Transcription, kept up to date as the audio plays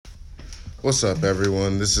What's up,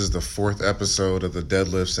 everyone? This is the fourth episode of the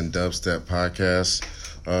Deadlifts and Dubstep podcast.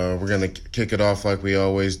 We're going to kick it off like we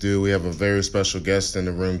always do. We have a very special guest in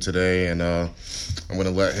the room today, and I'm going to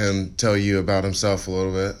let him tell you about himself a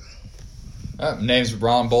little bit. My name's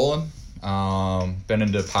Ron Boland. Been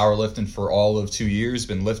into powerlifting for all of 2 years.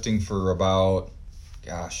 Been lifting for about,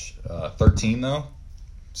 13 though.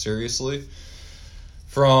 Seriously.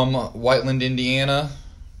 From Whiteland, Indiana.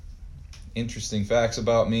 Interesting facts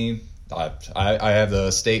about me. I have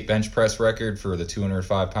the state bench press record for the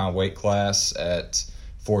 205-pound weight class at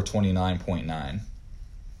 429.9.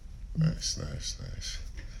 Nice.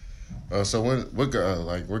 So what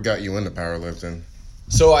got you into powerlifting?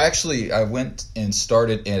 So I went and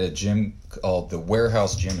started at a gym called the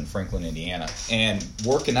Warehouse Gym in Franklin, Indiana. And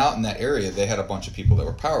working out in that area, they had a bunch of people that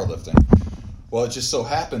were powerlifting. Well, it just so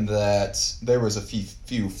happened that there was a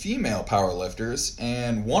few female powerlifters,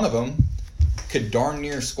 and one of them could darn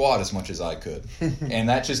near squat as much as I could. And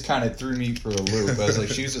that just kind of threw me for a loop. I was like,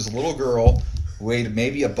 she was this little girl, weighed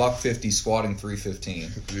maybe $150, squatting 315.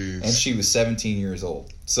 Jeez. And she was 17 years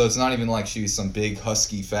old. So it's not even like she was some big,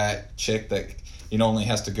 husky, fat chick that only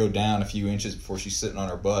has to go down a few inches before she's sitting on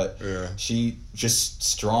her butt. Yeah. She just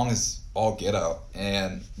strong as all get out.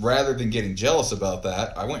 And rather than getting jealous about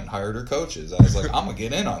that, I went and hired her coaches. I was like, I'm going to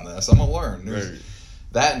get in on this. I'm going to learn. Right.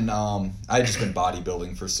 That and I had just been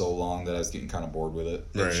bodybuilding for so long that I was getting kind of bored with it.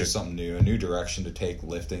 It was just something new, a new direction to take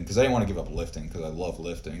lifting. Because I didn't want to give up lifting because I love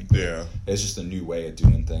lifting. Yeah. It's just a new way of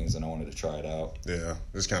doing things, and I wanted to try it out. Yeah,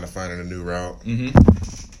 just kind of finding a new route.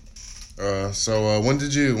 Mm-hmm. So when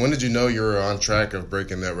did you know you were on track of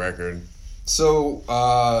breaking that record?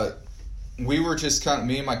 So we were just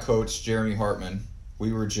me and my coach, Jeremy Hartman,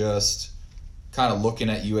 we were just kind of looking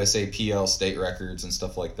at USAPL state records and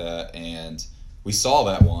stuff like that, and we saw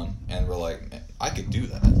that one, and we're like, man, I could do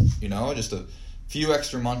that. Just a few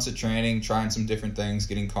extra months of training, trying some different things,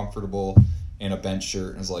 getting comfortable in a bench shirt,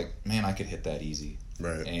 and I was like, man, I could hit that easy.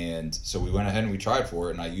 Right. And so we went ahead and we tried for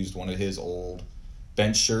it, and I used one of his old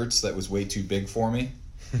bench shirts that was way too big for me.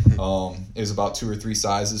 It was about 2 or 3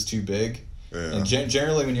 sizes too big. Yeah. And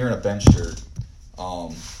generally when you're in a bench shirt,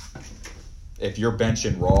 if you're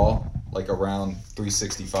benching raw, like around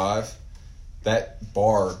 365, that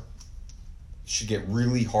bar should get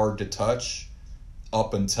really hard to touch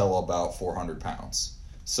up until about 400 pounds.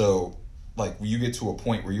 So, you get to a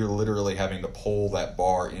point where you're literally having to pull that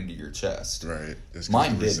bar into your chest. Right.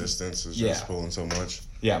 Mine didn't. Resistance is just pulling so much.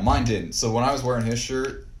 Yeah, mine didn't. So when I was wearing his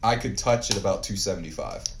shirt, I could touch at about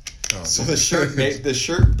 275. Oh, so the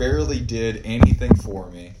shirt barely did anything for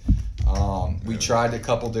me. We tried a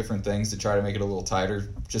couple different things to try to make it a little tighter,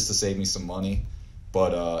 just to save me some money.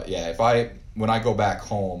 But when I go back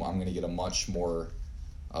home, I'm gonna get a much more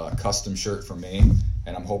custom shirt for me,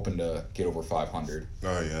 and I'm hoping to get over 500.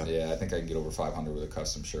 Oh yeah. Yeah, I think I can get over 500 with a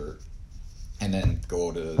custom shirt, and then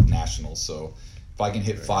go to nationals. So if I can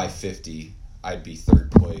hit 550, I'd be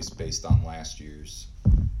third place based on last year's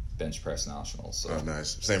bench press nationals. So. Oh,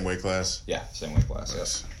 nice. Same weight class. Yeah, same weight class.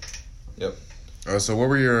 Nice. Yep. So what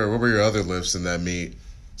were your other lifts in that meet?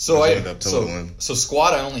 So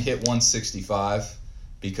squat, I only hit 165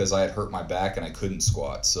 because I had hurt my back and I couldn't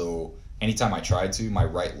squat. So anytime I tried to, my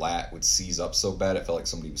right lat would seize up so bad it felt like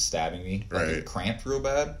somebody was stabbing me. It cramped real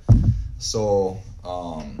bad. So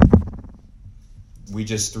we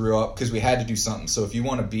just threw up because we had to do something. So if you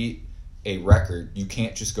want to beat a record, you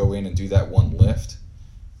can't just go in and do that one lift.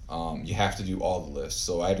 You have to do all the lifts.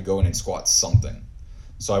 So I had to go in and squat something.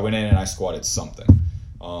 So I went in and I squatted something.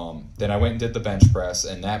 Then I went and did the bench press,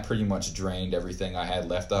 and that pretty much drained everything I had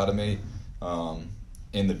left out of me.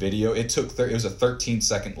 In the video, it was a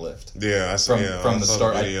 13-second lift. Yeah, I saw from the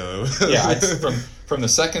start. Video. From the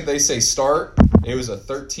second they say start, it was a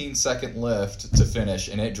 13-second lift to finish,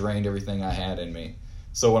 and it drained everything I had in me.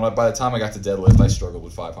 So by the time I got to deadlift, I struggled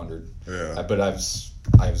with 500. Yeah. But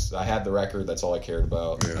I had the record. That's all I cared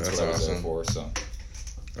about. Yeah, that's what I was there for. So.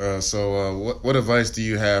 What advice do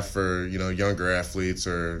you have for younger athletes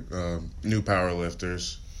or new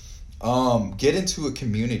powerlifters? Get into a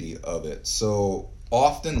community of it. So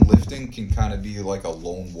often lifting can kind of be like a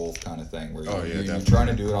lone wolf kind of thing where you're trying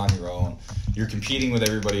to do it on your own. You're competing with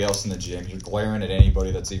everybody else in the gym. You're glaring at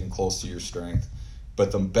anybody that's even close to your strength.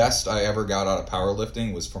 But the best I ever got out of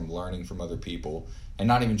powerlifting was from learning from other people, and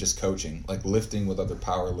not even just coaching, like lifting with other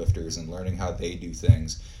powerlifters and learning how they do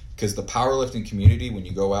things. Because the powerlifting community, when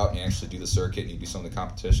you go out and you actually do the circuit and you do some of the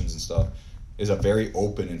competitions and stuff, is a very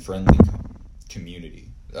open and friendly community.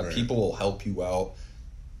 Right. People will help you out.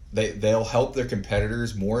 They'll help their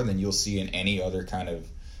competitors more than you'll see in any other kind of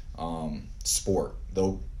sport.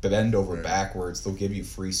 They'll bend over backwards. They'll give you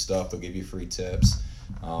free stuff. They'll give you free tips.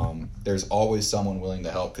 there's always someone willing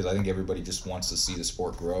to help, because I think everybody just wants to see the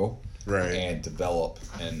sport grow and develop.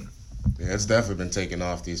 And yeah, it's definitely been taking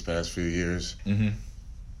off these past few years. Mm-hmm.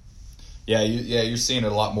 Yeah, you're seeing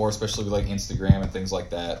it a lot more, especially with like Instagram and things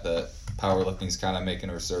like that. That powerlifting's kind of making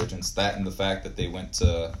a resurgence. That and the fact that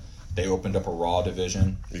they opened up a Raw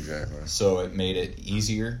division. Exactly. So it made it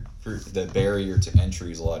easier. For the barrier to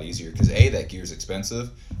entry is a lot easier, because A, that gear is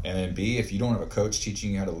expensive, and then B, if you don't have a coach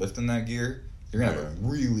teaching you how to lift in that gear, you're gonna have a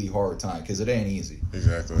really hard time, because it ain't easy.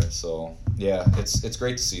 Exactly. So yeah, it's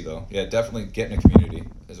great to see though. Yeah, definitely get in a community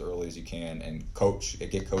as early as you can, and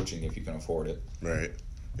get coaching if you can afford it. Right.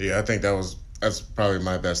 Yeah, I think that's probably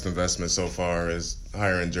my best investment so far, is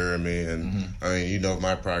hiring Jeremy. And I mean, you know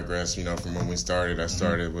my progress. You know, from when we started, I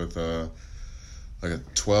started with like a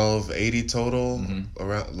 1280 total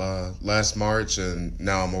around last March, and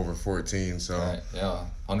now I'm over 14. So yeah,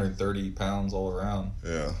 130 pounds all around.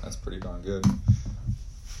 Yeah, that's pretty darn good.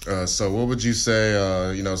 So what would you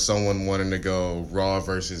say? You know, someone wanting to go raw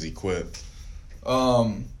versus equipped.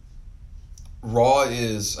 Raw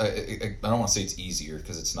is I don't want to say it's easier,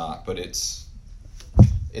 because it's not, but it's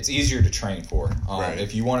easier to train for.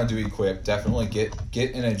 If you want to do equipped, definitely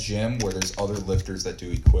get in a gym where there's other lifters that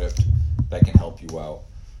do equipped that can help you out.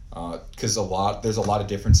 Because there's a lot of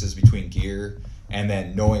differences between gear, and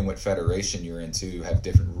then knowing what federation you're into have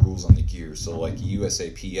different rules on the gear. So like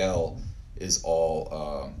USAPL is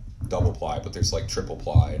all double ply, but there's like triple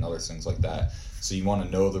ply and other things like that. So you want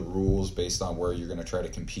to know the rules based on where you're going to try to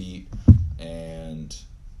compete, and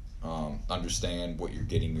understand what you're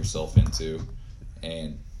getting yourself into,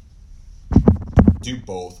 and do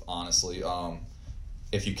both, honestly.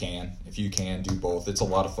 If you can do both. It's a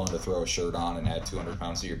lot of fun to throw a shirt on and add 200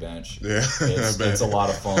 pounds to your bench. Yeah, it's a lot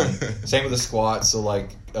of fun. Same with the squat. So like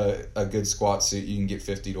a good squat suit, you can get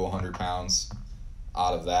 50 to 100 pounds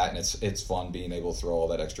out of that, and it's fun being able to throw all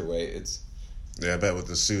that extra weight. I bet with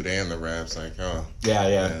the suit and the wraps, like, oh.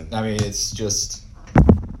 Yeah. Man. I mean, it's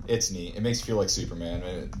neat. It makes you feel like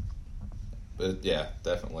Superman. But yeah,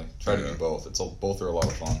 definitely try to do both. Both are a lot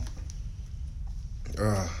of fun.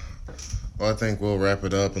 Well, I think we'll wrap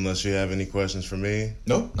it up unless you have any questions for me.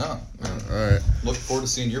 Nope, no. All right. Looking forward to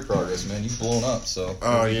seeing your progress, man. You've blown up, so.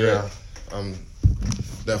 Oh, yeah. Great. I'm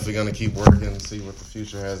definitely going to keep working and see what the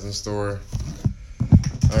future has in store.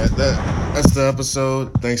 All right, that's the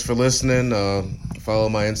episode. Thanks for listening. Follow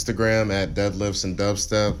my Instagram at Deadlifts and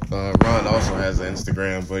Dubstep. Ron also has an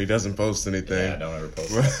Instagram, but he doesn't post anything. Yeah, I don't ever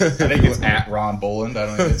post that. I think it's at Ron Boland. I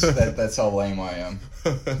don't know. That's how lame I am.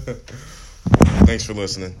 Thanks for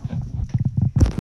listening.